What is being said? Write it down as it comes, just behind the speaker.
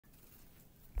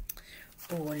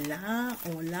Hola,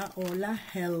 hola, hola,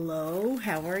 hello,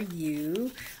 how are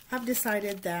you? I've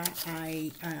decided that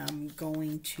I am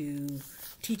going to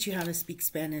teach you how to speak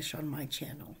Spanish on my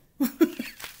channel.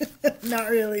 Not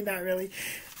really, not really.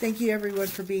 Thank you everyone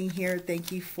for being here.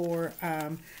 Thank you for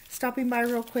stopping by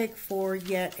real quick for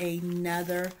yet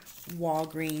another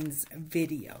Walgreens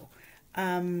video.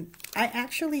 I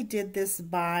actually did this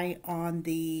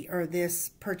this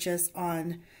purchase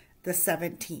on the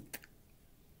 17th.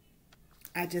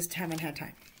 I just haven't had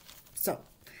time. So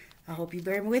I hope you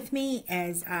bear with me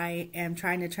as I am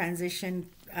trying to transition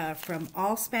from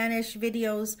all Spanish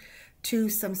videos to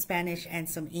some Spanish and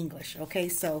some English. Okay,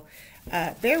 so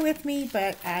bear with me,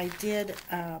 but I did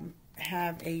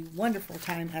have a wonderful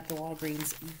time at the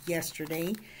Walgreens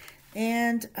yesterday.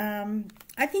 And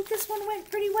I think this one went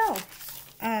pretty well.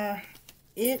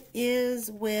 It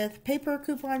is with paper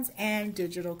coupons and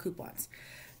digital coupons.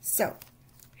 So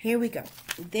here we go.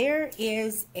 There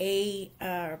is a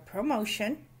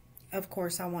promotion. Of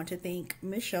course, I want to thank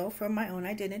Michelle from My Own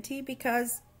Identity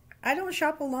because I don't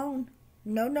shop alone.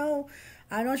 No,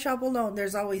 I don't shop alone.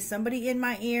 There's always somebody in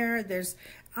my ear.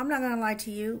 I'm not going to lie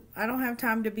to you. I don't have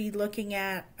time to be looking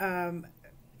at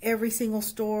every single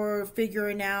store,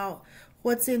 figuring out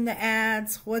what's in the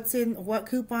ads, what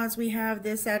coupons we have,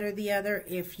 this, that, or the other.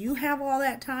 If you have all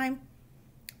that time,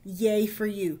 yay for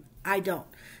you. I don't.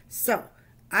 So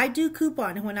I do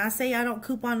coupon. When I say I don't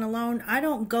coupon alone, I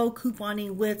don't go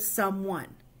couponing with someone.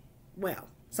 Well,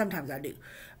 sometimes I do.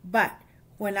 But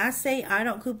when I say I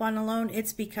don't coupon alone,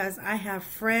 it's because I have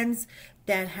friends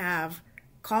that have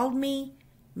called me,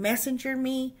 messengered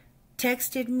me,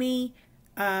 texted me.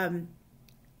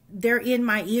 They're in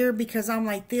my ear because I'm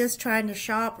like this trying to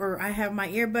shop, or I have my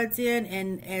earbuds in,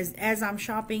 and as I'm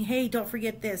shopping, hey, don't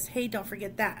forget this. Hey, don't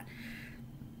forget that.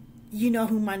 You know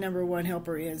who my #1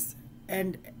 helper is.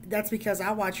 And that's because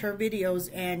I watch her videos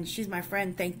and she's my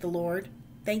friend. Thank the Lord.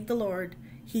 Thank the Lord.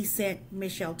 He sent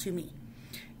Michelle to me.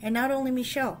 And not only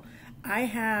Michelle, I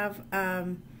have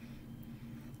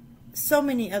so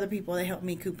many other people that help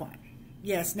me coupon.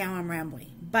 Yes, now I'm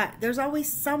rambling. But there's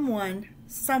always someone,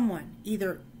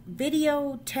 either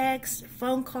video, text,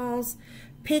 phone calls,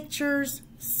 pictures,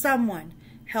 someone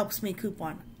helps me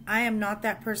coupon. I am not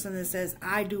that person that says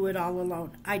I do it all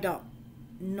alone. I don't.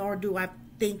 Nor do I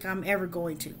think I'm ever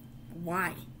going to.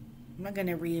 Why? I'm not going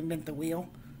to reinvent the wheel.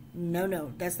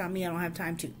 No, that's not me. I don't have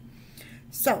time to.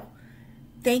 So,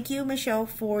 thank you, Michelle,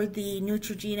 for the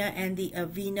Neutrogena and the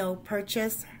Aveeno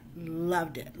purchase.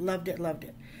 Loved it.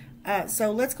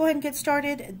 So let's go ahead and get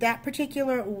started. That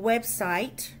particular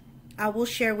website I will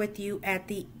share with you at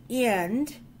the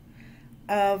end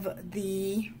of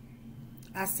the.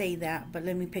 I say that, but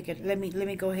let me pick it. Let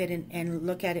me go ahead and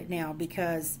look at it now,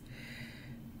 because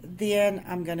then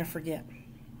I'm going to forget.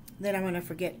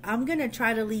 I'm going to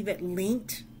try to leave it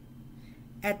linked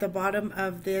at the bottom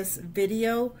of this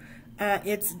video.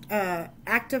 It's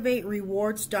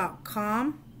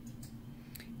activaterewards.com,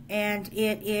 and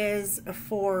it is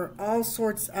for all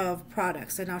sorts of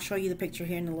products, and I'll show you the picture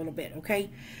here in a little bit, okay?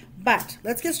 But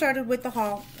let's get started with the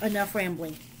haul. Enough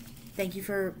rambling. Thank you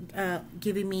for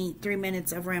giving me 3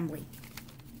 minutes of rambling.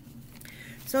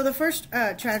 So the first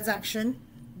transaction,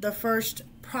 the first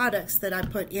products that I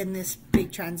put in this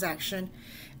big transaction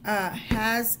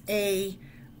has a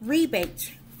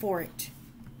rebate for it.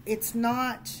 It's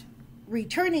not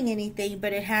returning anything,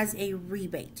 but it has a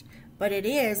rebate. But it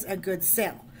is a good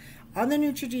sale. On the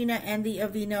Neutrogena and the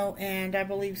Aveeno, and I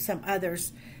believe some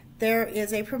others, there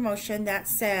is a promotion that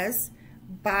says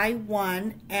buy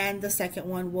one and the second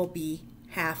one will be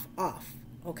half off.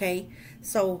 Okay,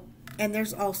 so, and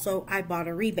there's also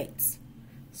IBOTTA rebates.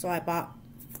 So I bought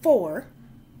 4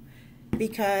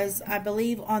 because I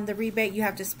believe on the rebate you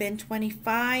have to spend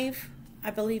 $25.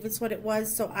 I believe it's what it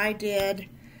was. So I did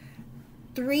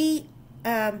 3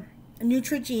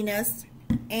 Neutrogenas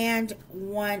and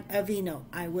 1 Aveeno.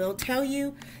 I will tell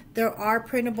you, there are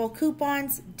printable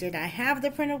coupons. Did I have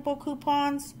the printable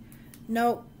coupons?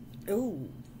 No. Ooh,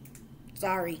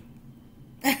 sorry.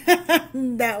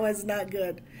 That was not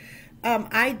good.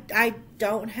 I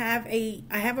don't have I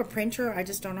have a printer. I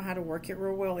just don't know how to work it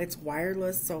real well. It's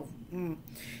wireless. So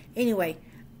anyway,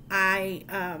 I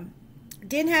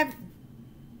didn't have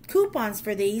coupons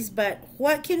for these, but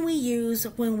what can we use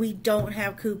when we don't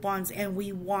have coupons and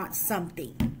we want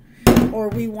something, or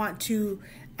we want to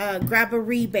grab a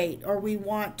rebate, or we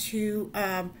want to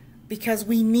because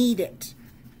we need it?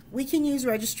 We can use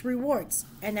register rewards,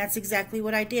 and that's exactly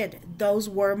what I did. Those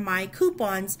were my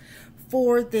coupons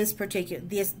for this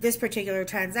particular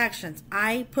transactions.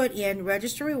 I put in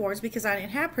register rewards because I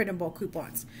didn't have printable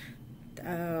coupons.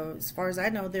 As far as I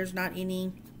know, there's not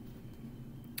any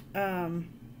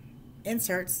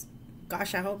inserts.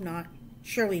 Gosh, I hope not.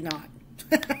 Surely not.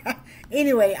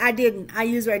 Anyway, I didn't. I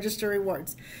use Register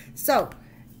Rewards. So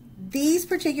these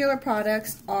particular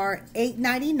products are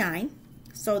 $8.99.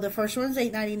 So the first one is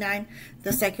 $8.99.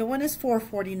 The second one is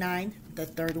 $4.49. The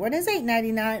third one is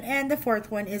 $8.99, and the fourth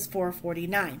one is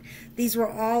 $4.49. These were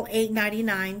all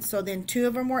 $8.99. So then two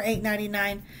of them were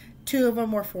 $8.99. Two of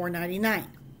them were $4.99.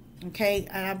 Okay,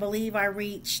 and I believe I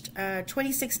reached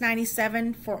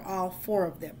 $26.97 for all four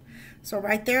of them. So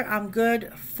right there, I'm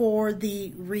good for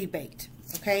the rebate.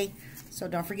 Okay, so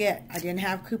don't forget, I didn't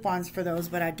have coupons for those,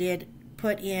 but I did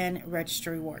put in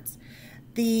Register Rewards.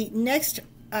 The next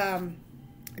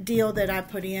deal that I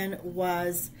put in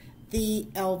was the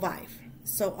Elvive.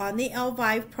 So on the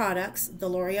Elvive products, the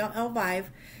L'Oreal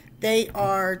Elvive, they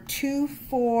are 2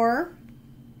 for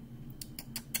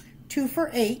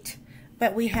 $8,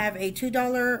 but we have a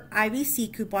 $2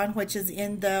 IBC coupon, which is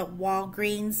in the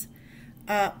Walgreens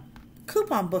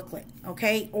coupon booklet,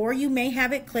 okay? Or you may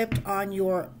have it clipped on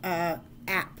your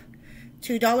app.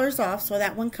 $2 off, so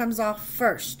that one comes off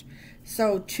first.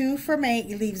 So 2 from 8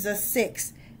 leaves us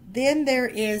 6. Then there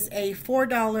is a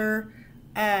 $4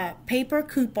 paper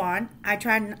coupon. I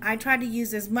try to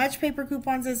use as much paper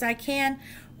coupons as I can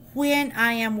when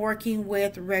I am working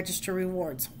with Register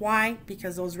Rewards. Why?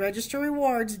 Because those Register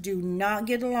Rewards do not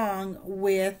get along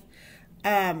with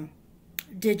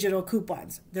digital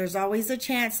coupons. There's always a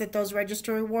chance that those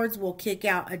Register Rewards will kick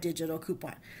out a digital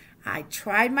coupon. I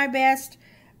tried my best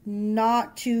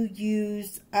not to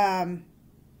use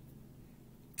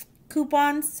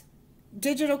coupons,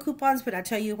 digital coupons, but I'll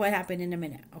tell you what happened in a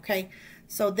minute, okay?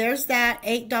 So there's that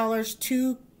 $8,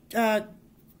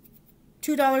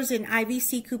 $2 in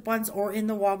IVC coupons or in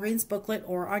the Walgreens booklet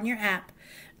or on your app.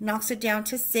 Knocks it down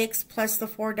to 6 plus the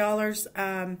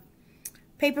 $4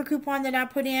 paper coupon that I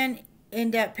put in.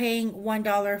 End up paying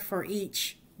 $1 for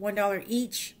each, $1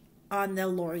 each on the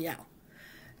L'Oreal.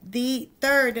 The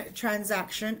third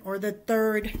transaction, or the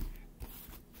third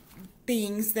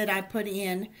things that I put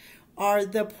in, are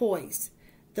the Poise.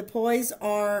 The Poise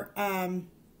are,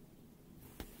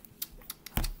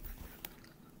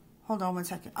 hold on one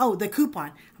second. Oh, the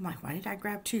coupon. I'm like, why did I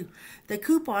grab 2? The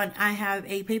coupon, I have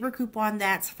a paper coupon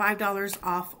that's $5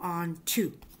 off on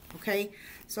 2. Okay,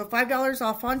 so $5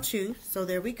 off on 2. So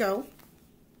there we go.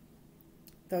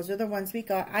 Those are the ones we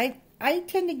got. I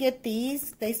tend to get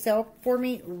these. They sell for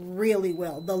me really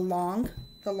well. The long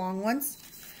ones.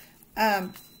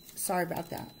 Sorry about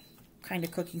that. Kind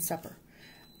of cooking supper.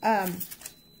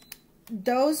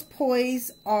 Those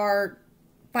Poise are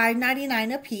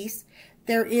 $5.99 a piece.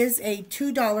 There is a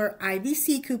 $2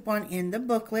 IBC coupon in the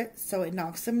booklet, so it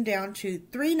knocks them down to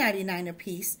 $3.99 a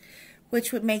piece,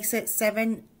 which would makes it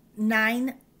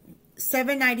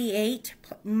 $7.98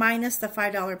 minus the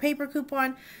 $5 paper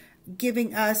coupon,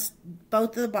 giving us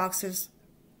both of the boxes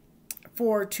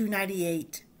for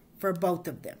 $2.98 for both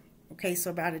of them. Okay, so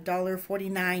about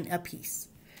 $1.49 a piece.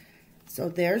 So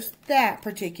there's that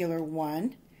particular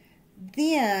one.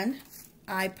 Then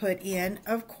I put in,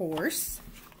 of course,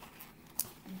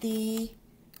 the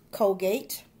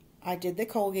Colgate. I did the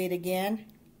Colgate again.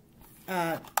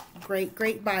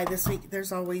 Great buy this week.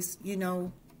 There's always, you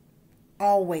know,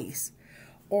 always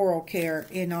oral care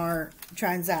in our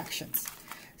transactions.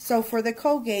 So for the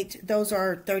Colgate, those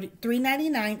are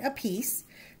 $3.99 a piece.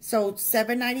 So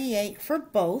 $7.98 for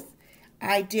both.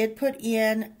 I did put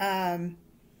in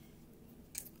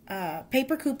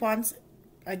paper coupons.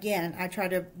 Again, I try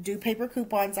to do paper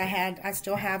coupons. I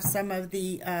still have some of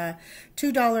the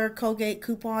 $2 Colgate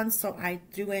coupons, so I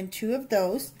threw in 2 of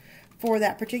those for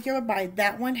that particular buy.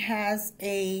 That one has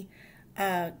a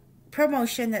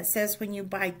promotion that says when you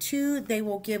buy 2, they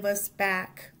will give us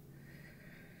back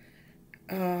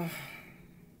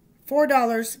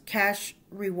 $4 cash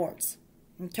rewards.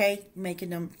 Okay, making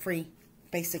them free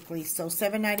basically. So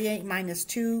 $7.98 minus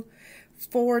 2.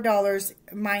 $4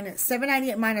 minus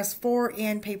 $7.98 minus 4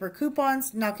 in paper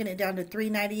coupons, knocking it down to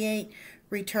 $3.98.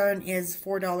 Return is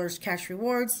 $4 cash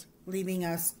rewards, leaving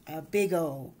us a big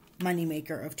old money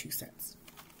maker of 2 cents.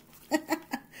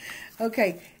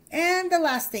 Okay, and the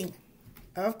last thing,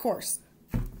 of course,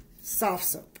 soft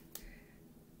soap.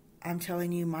 I'm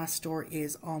telling you, my store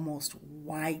is almost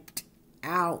wiped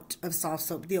out of soft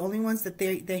soap. The only ones that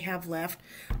they have left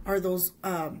are those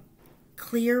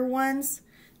clear ones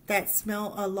that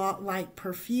smell a lot like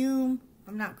perfume.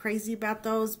 I'm not crazy about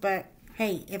those, but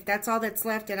hey, if that's all that's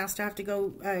left and I still have to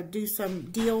go do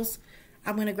some deals,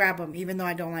 I'm going to grab them, even though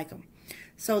I don't like them.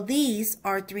 So these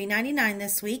are $3.99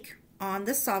 this week on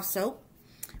the soft soap.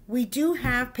 We do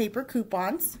have paper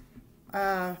coupons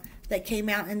that came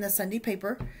out in the Sunday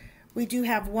paper. we do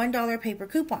have $1 paper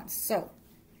coupons. So,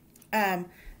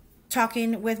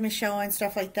 talking with Michelle and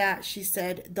stuff like that, she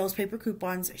said those paper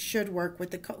coupons should work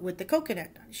with the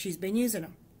coconut. She's been using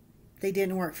them. They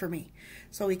didn't work for me.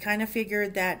 So we kind of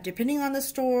figured that depending on the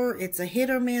store, it's a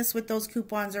hit or miss with those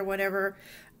coupons or whatever.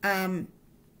 I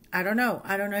don't know.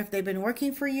 I don't know if they've been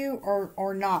working for you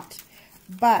or not.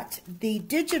 But the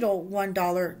digital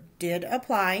 $1 did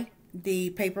apply. The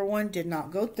paper one did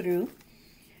not go through.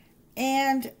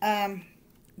 And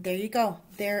there you go.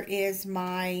 There is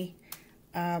my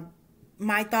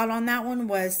my thought on that one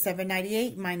was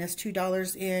 $7.98 minus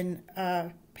 $2 in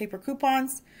paper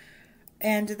coupons.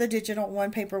 And the digital,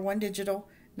 one paper, one digital,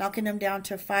 knocking them down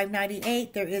to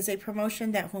 $5.98. There is a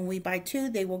promotion that when we buy 2,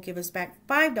 they will give us back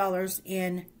 $5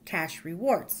 in cash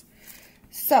rewards.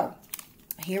 So,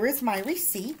 here is my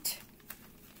receipt.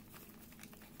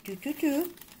 Here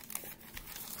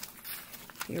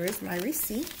is my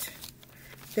receipt.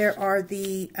 There are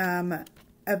the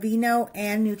Aveeno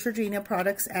and Neutrogena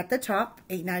products at the top.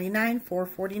 $8.99,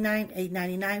 $4.49,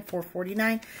 $8.99,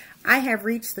 $4.49. I have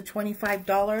reached the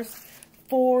 $25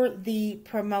 for the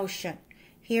promotion.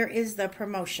 Here is the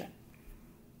promotion.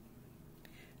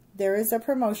 There is a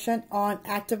promotion on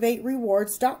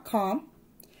activaterewards.com,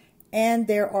 and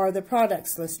there are the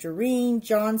products: Listerine,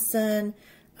 Johnson,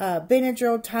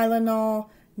 Benadryl, Tylenol,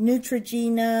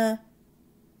 Neutrogena,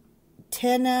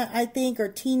 Tina, I think, or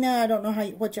Tina. I don't know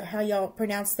how y'all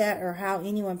pronounce that, or how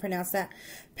anyone pronounce that.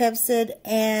 Pepsid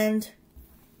and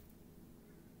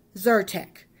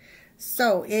Zyrtec.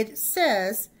 So it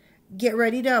says, get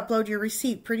ready to upload your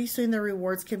receipt. Pretty soon the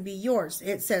rewards can be yours.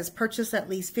 It says purchase at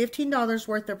least $15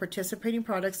 worth of participating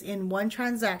products in one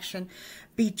transaction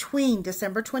between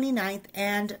December 29th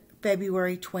and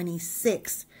February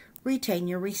 26th. Retain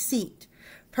your receipt.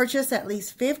 Purchase at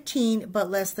least 15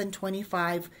 but less than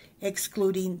 25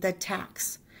 excluding the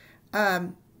tax.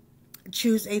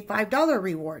 Choose a $5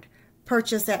 reward.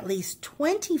 Purchase at least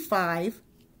 25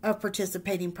 of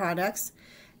participating products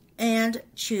and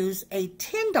choose a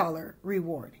 $10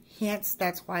 reward. Hence,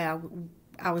 that's why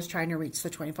I was trying to reach the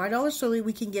 $25 so that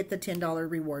we can get the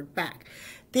 $10 reward back.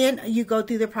 Then you go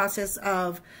through the process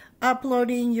of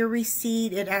uploading your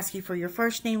receipt. It asks you for your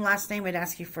first name, last name. It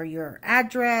asks you for your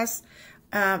address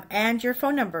and your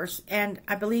phone numbers, and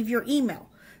I believe your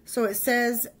email. So it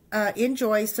says,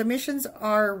 enjoy. Submissions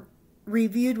are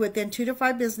reviewed within 2 to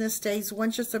 5 business days.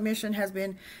 Once your submission has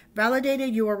been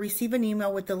validated, you will receive an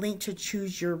email with the link to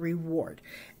choose your reward.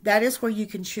 That is where you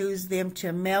can choose them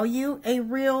to mail you a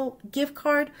real gift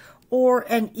card or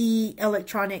an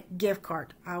electronic gift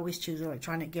card. I always choose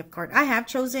electronic gift card. I have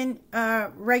chosen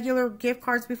regular gift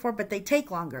cards before, but they take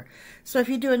longer. So if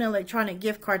you do an electronic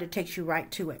gift card, it takes you right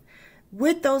to it.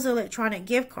 With those electronic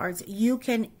gift cards, you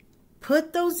can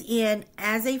put those in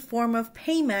as a form of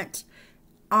payment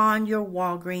on your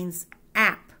Walgreens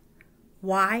app.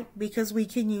 Why? Because we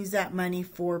can use that money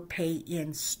for pay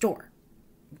in store.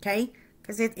 Okay?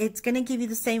 Because it's going to give you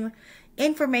the same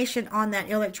information on that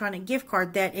electronic gift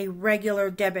card that a regular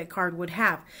debit card would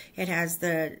have. It has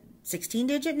the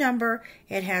 16-digit number,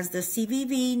 it has the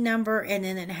CVV number, and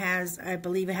then it has, I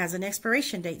believe it has an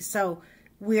expiration date. So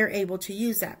we're able to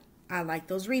use that. I like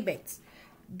those rebates.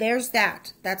 There's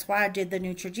that. That's why I did the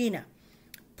Neutrogena.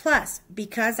 Plus,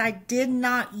 because I did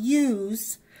not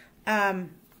use, I'm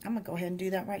going to go ahead and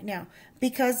do that right now.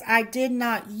 Because I did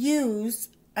not use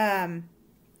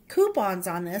coupons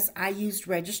on this, I used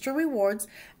Register Rewards.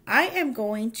 I am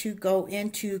going to go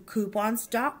into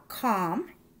coupons.com.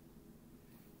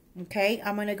 Okay,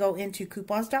 I'm going to go into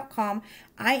coupons.com.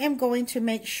 I am going to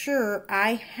make sure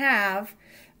I have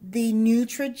the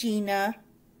Neutrogena,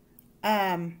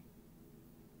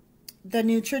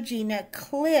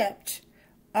 clipped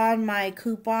on my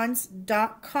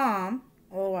coupons.com.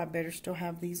 Oh, I better still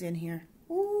have these in here.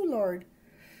 Oh, Lord.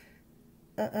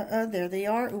 There they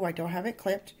are. Oh, I don't have it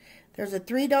clipped. There's a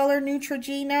 $3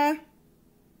 Neutrogena.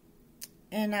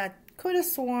 And I could have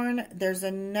sworn there's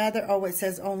another. Oh, it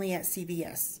says only at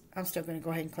CVS. I'm still going to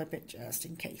go ahead and clip it just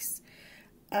in case.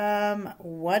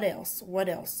 What else? What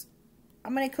else?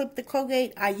 I'm going to clip the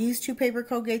Colgate. I use 2 paper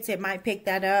Colgates. It might pick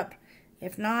that up.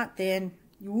 If not, then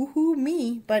woohoo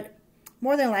me. But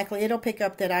more than likely, it'll pick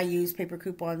up that I use paper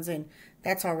coupons, and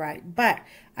that's all right. But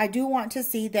I do want to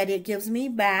see that it gives me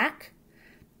back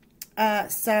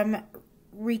some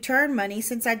return money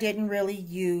since I didn't really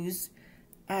use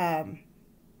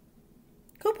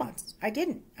coupons. I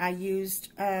didn't. I used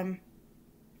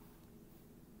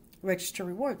Register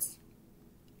Rewards.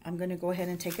 I'm going to go ahead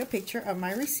and take a picture of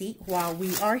my receipt while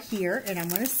we are here, and I'm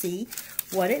going to see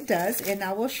what it does, and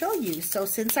I will show you. So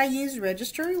since I use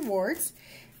Register Rewards,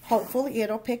 hopefully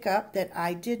it'll pick up that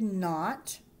I did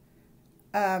not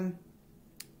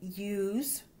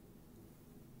use,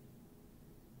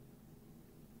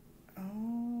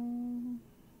 oh,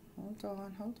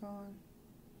 hold on.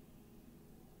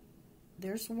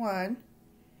 There's one.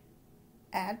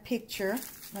 Add picture.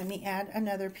 Let me add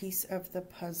another piece of the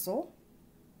puzzle.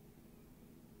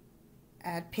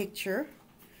 Add picture.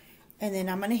 And then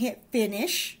I'm going to hit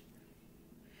finish.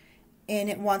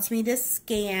 And it wants me to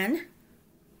scan.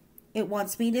 It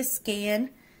wants me to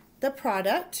scan the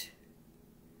product.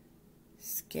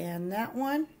 Scan that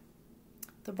one.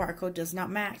 The barcode does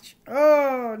not match.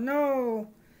 Oh, no.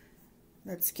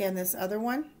 Let's scan this other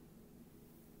one.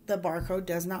 The barcode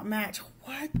does not match.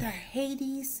 What the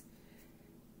Hades?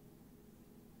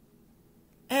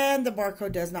 And the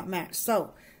barcode does not match.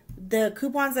 So, the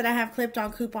coupons that I have clipped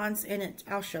on coupons in it,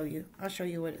 I'll show you. I'll show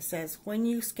you what it says. When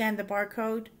you scan the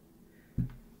barcode,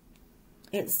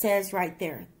 it says right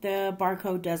there, the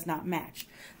barcode does not match.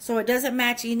 So, it doesn't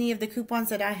match any of the coupons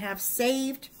that I have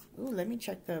saved. Ooh, let me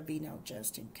check the Vino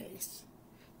just in case.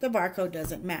 The barcode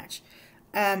doesn't match.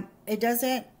 It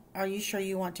doesn't. Are you sure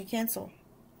you want to cancel?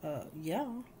 Yeah.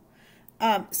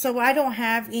 So I don't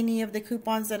have any of the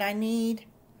coupons that I need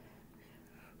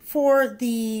for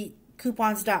the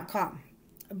coupons.com.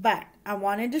 But I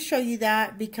wanted to show you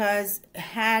that because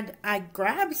had I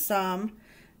grabbed some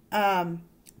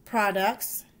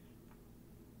products,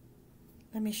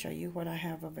 let me show you what I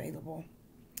have available.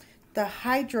 The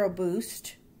Hydro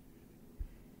Boost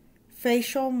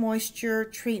Facial Moisture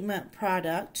Treatment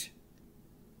Product,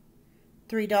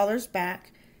 $3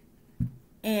 back,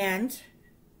 and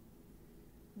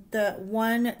the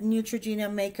one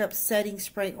Neutrogena Makeup Setting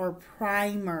Spray or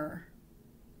Primer.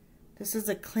 This is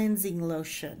a cleansing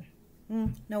lotion.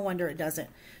 No wonder it doesn't.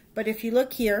 But if you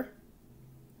look here,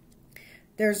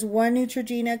 there's one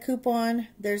Neutrogena coupon,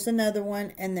 there's another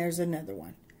one, and there's another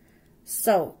one.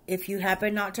 So, if you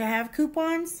happen not to have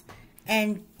coupons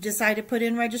and decide to put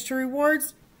in register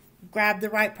rewards, grab the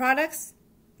right products.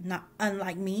 Not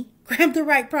unlike me, grab the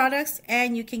right products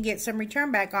and you can get some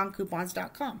return back on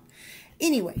coupons.com.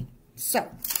 Anyway,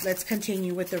 so let's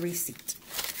continue with the receipt.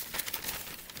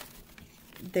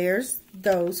 There's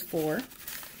those four.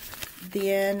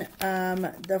 Then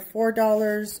the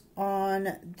 $4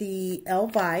 on the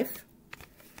L5.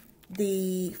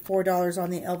 The $4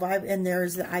 on the L5. And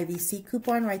there's the IVC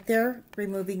coupon right there,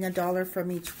 removing $1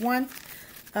 from each one.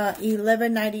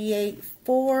 $11.98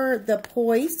 for the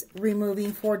Poise,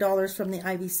 removing $4 from the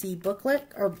IVC booklet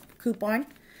or coupon.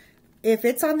 If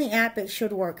it's on the app, it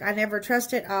should work. I never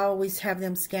trust it. I always have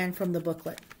them scan from the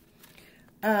booklet.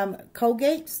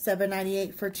 Colgate,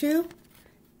 $7.98 for 2.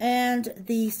 And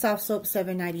the soft soap,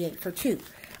 $7.98 for 2.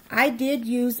 I did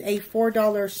use a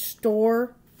 $4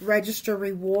 store register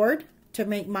reward to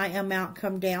make my amount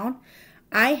come down.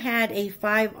 I had a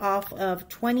 5 off of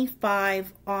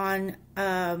 25 on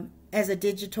as a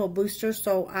digital booster,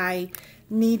 so I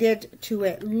needed to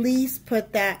at least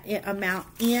put that amount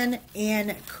in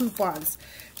coupons.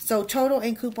 So total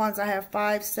in coupons, I have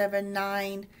 5, 7,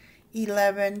 9,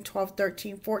 11, 12,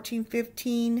 13, 14,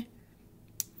 15.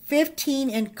 15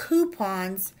 in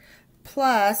coupons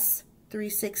plus 3,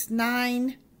 6,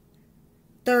 9,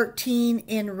 13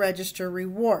 in register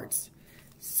rewards.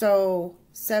 So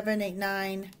 7, 8,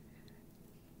 9,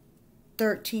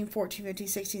 13, 14, 15,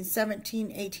 16,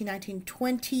 17, 18, 19,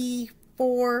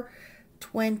 24,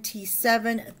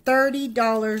 27,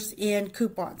 $30 in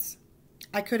coupons.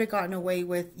 I could have gotten away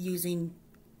with using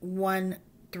one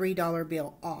 $3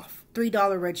 bill off,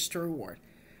 $3 register reward.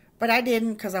 But I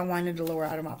didn't because I wanted to lower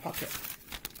out of my pocket.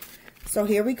 So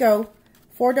here we go.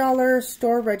 $4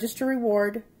 store register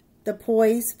reward. The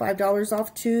Poise, $5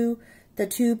 off 2. The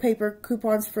 2 paper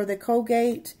coupons for the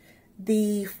Colgate.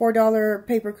 The $4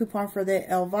 paper coupon for the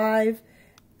L5.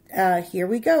 Here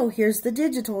we go. Here's the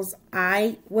digitals.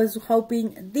 I was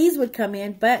hoping these would come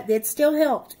in, but it still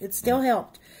helped. It still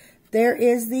helped. There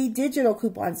is the digital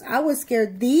coupons. I was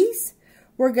scared these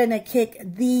were going to kick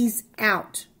these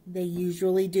out. They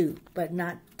usually do, but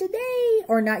not today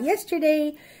or not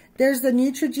yesterday. There's the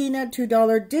Neutrogena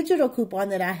 $2 digital coupon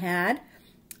that I had.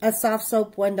 A soft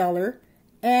soap $1.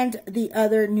 And the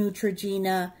other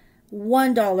Neutrogena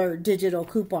 $1 digital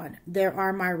coupon. There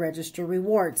are my register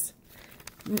rewards.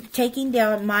 Taking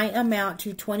down my amount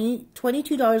to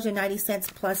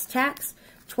 $22.90 plus tax,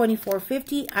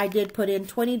 $24.50. I did put in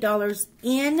 $20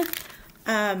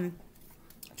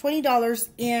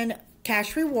 in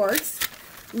cash rewards,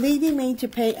 leaving me to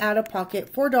pay out of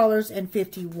pocket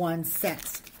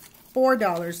 $4.51.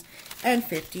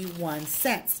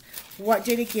 $4.51. What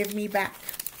did it give me back?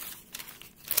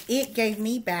 It gave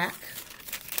me back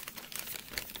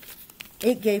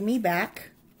it gave me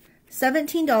back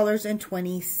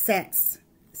 $17.20.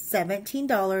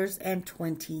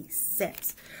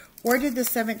 $17.20. Where did the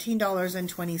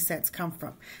 $17.20 come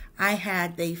from? I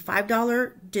had the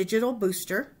 $5 digital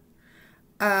booster,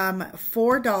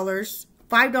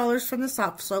 $5 from the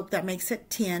soft soap, that makes it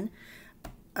 10.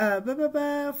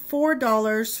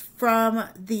 $4 from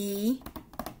the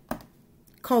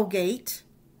Colgate,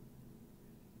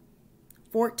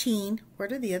 14. Where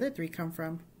did the other 3 come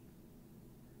from?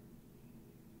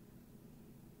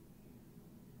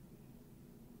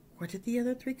 Where did the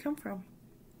other 3 come from?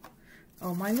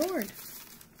 Oh my Lord.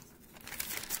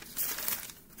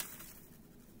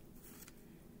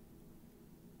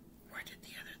 Where did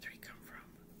the other 3 come from?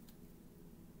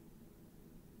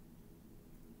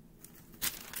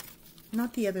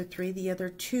 Not the other 3, the other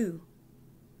 2.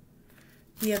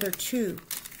 The other 2.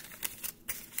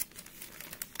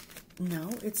 No,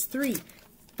 it's 3.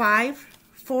 5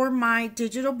 for my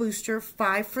digital booster,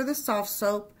 5 for the soft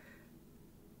soap,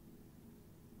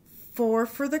 4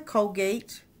 for the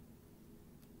Colgate.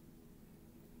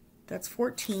 That's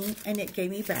 14, and it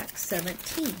gave me back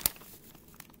 17.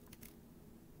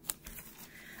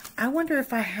 I wonder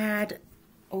if I had,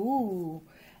 oh,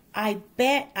 I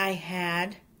bet I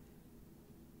had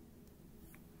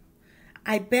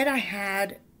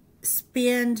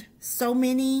spend so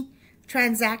many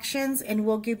transactions and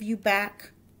we'll give you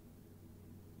back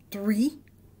 3.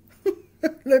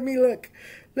 Let me look.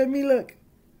 Let me look.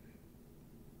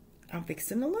 I'm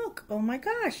fixing to look. Oh my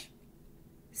gosh.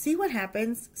 See what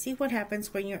happens? See what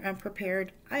happens when you're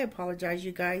unprepared? I apologize,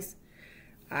 you guys.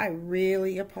 I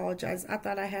really apologize. I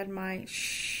thought I had my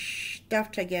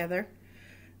stuff together,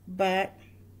 but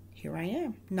here I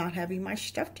am, not having my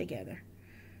stuff together.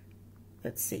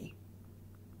 Let's see.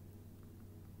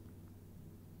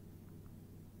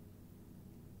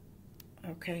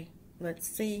 Okay, let's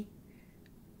see.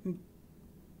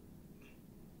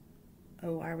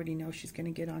 Oh, I already know she's going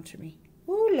to get onto me.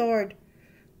 Oh, Lord.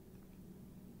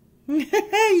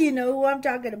 You know who I'm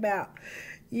talking about.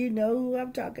 You know who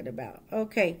I'm talking about.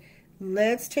 Okay,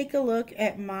 let's take a look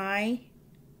at my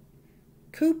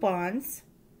coupons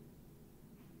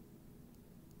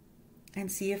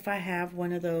and see if I have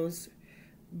one of those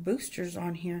boosters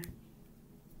on here.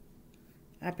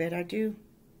 I bet I do.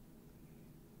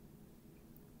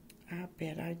 I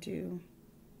bet I do.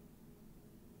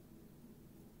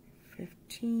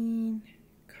 15.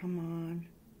 Come on.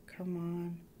 Come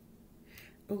on.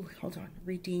 Oh, hold on.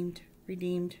 Redeemed.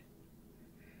 Redeemed.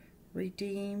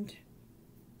 Redeemed.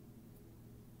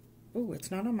 Oh,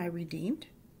 it's not on my redeemed.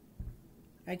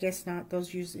 I guess not. Those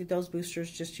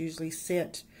boosters just usually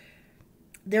sit.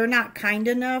 They're not kind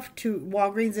enough to,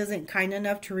 Walgreens isn't kind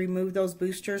enough to remove those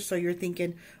boosters, so you're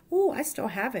thinking, oh, I still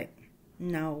have it.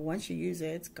 No, once you use it,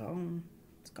 it's gone.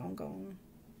 It's gone.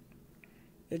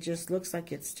 It just looks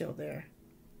like it's still there.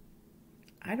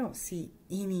 I don't see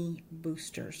any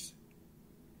boosters.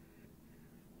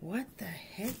 What the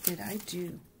heck did I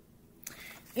do?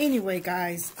 Anyway,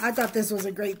 guys, I thought this was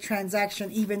a great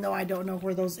transaction, even though I don't know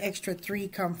where those extra 3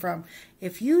 come from.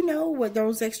 If you know where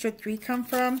those extra 3 come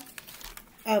from,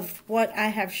 of what I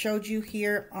have showed you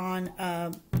here on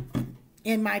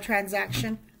in my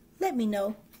transaction, let me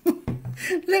know.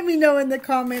 Let me know in the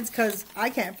comments, because I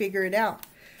can't figure it out.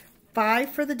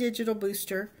 5 for the digital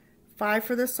booster, 5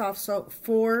 for the soft soap,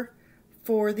 4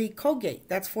 for the Colgate.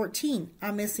 That's 14.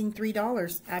 I'm missing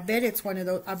 $3. I bet it's one of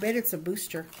those. I bet it's a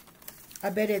booster. I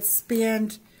bet it's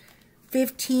spend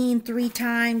 15 3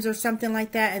 times or something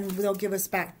like that, and they'll give us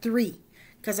back 3.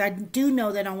 Because I do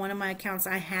know that on one of my accounts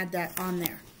I had that on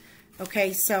there.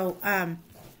 Okay, so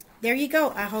there you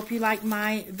go. I hope you like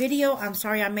my video. I'm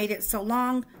sorry I made it so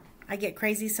long. I get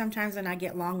crazy sometimes and I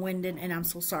get long-winded, and I'm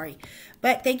so sorry.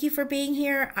 But thank you for being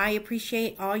here. I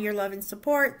appreciate all your love and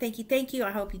support. Thank you, thank you.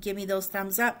 I hope you give me those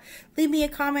thumbs up. Leave me a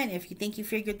comment if you think you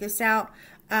figured this out.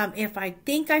 If I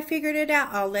think I figured it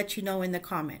out, I'll let you know in the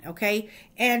comment, okay?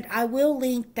 And I will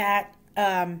link that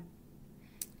that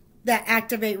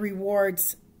Activate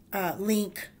Rewards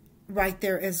link right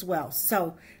there as well.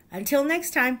 So until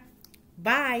next time,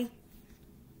 bye.